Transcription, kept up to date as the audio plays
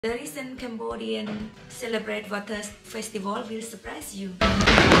The recent Cambodian Celebrate Water Festival will surprise you.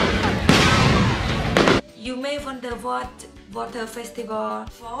 You may wonder what Water Festival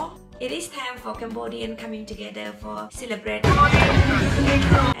for. It is time for Cambodian coming together for celebrate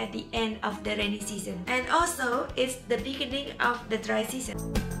at the end of the rainy season. And also, it's the beginning of the dry season.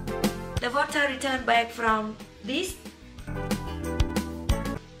 The water return back from this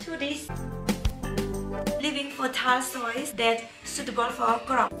to this, leaving fertile soils that suitable for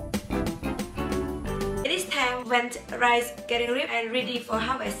crop. It is time when rice getting ripe and ready for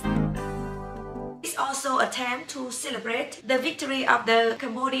harvest. It's also a time to celebrate the victory of the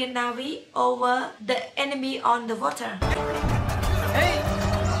Cambodian Navy over the enemy on the water.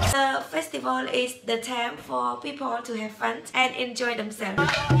 The festival is the time for people to have fun and enjoy themselves.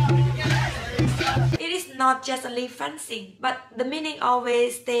 It is not just only fancy, but the meaning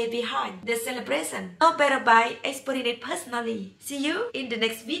always stays behind the celebration. Know better by experiencing it personally. See you in the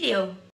next video.